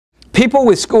people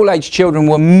with school-age children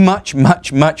were much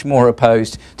more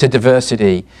opposed to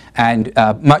diversity and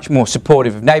much more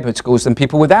supportive of neighborhood schools than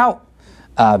people without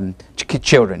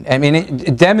children. I mean,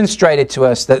 it demonstrated to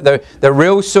us that the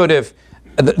real sort of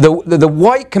the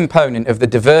white component of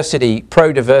the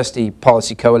pro-diversity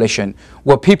policy coalition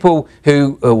were people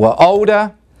who were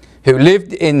older, who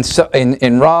lived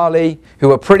in Raleigh, who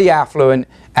were pretty affluent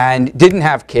and didn't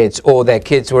have kids, or their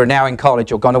kids were now in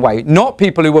college or gone away, not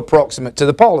people who were proximate to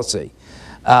the policy.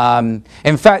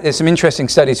 In fact, there's some interesting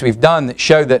studies we've done that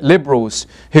show that liberals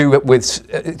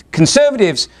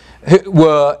conservatives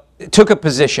who took a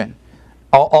position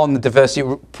on the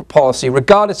diversity policy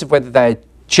regardless of whether they had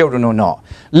children or not.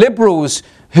 Liberals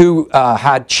who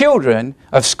had children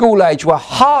of school age were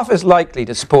half as likely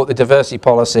to support the diversity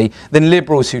policy than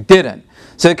liberals who didn't.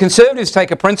 So the conservatives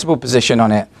take a principled position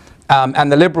on it,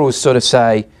 and the liberals sort of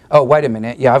say, oh, wait a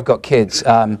minute, yeah, I've got kids,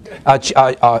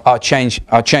 I'll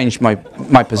change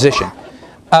my position.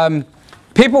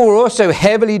 People were also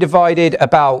heavily divided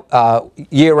about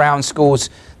year-round schools.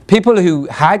 People who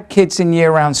had kids in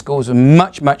year-round schools were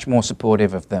much more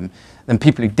supportive of them than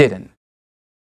people who didn't.